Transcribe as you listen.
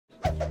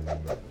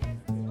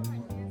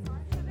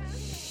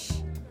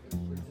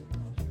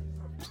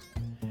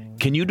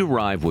Can you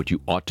derive what you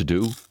ought to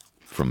do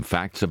from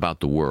facts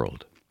about the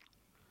world?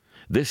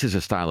 This is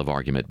a style of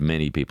argument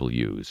many people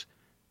use.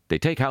 They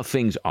take how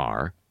things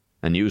are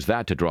and use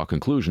that to draw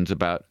conclusions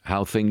about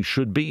how things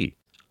should be.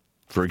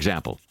 For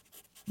example,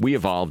 we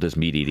evolved as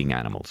meat-eating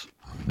animals.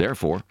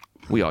 Therefore,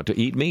 we ought to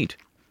eat meat.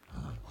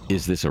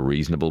 Is this a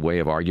reasonable way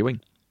of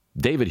arguing?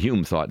 David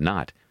Hume thought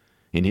not.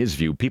 In his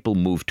view, people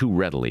move too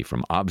readily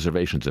from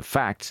observations of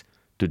facts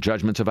to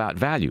judgments about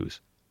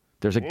values.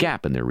 There's a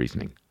gap in their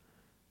reasoning.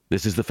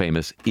 This is the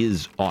famous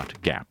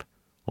is-ought gap,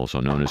 also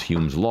known as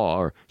Hume's law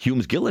or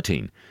Hume's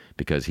guillotine,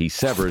 because he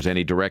severs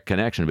any direct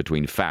connection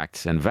between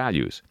facts and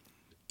values.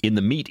 In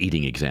the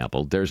meat-eating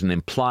example, there's an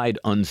implied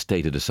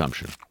unstated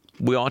assumption.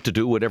 We ought to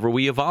do whatever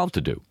we evolved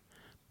to do.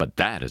 But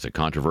that is a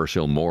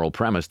controversial moral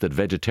premise that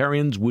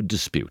vegetarians would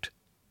dispute.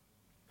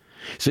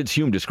 Since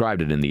Hume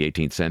described it in the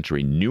 18th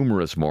century,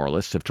 numerous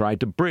moralists have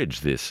tried to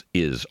bridge this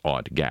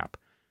is-ought gap.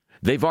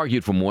 They've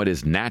argued from what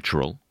is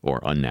natural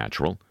or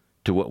unnatural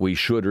to what we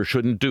should or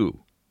shouldn't do,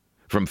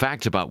 from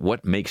facts about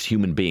what makes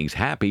human beings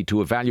happy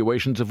to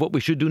evaluations of what we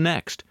should do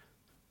next,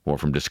 or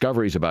from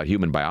discoveries about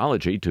human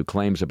biology to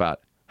claims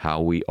about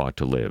how we ought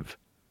to live.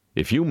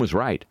 If Hume was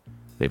right,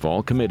 they've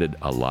all committed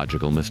a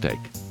logical mistake.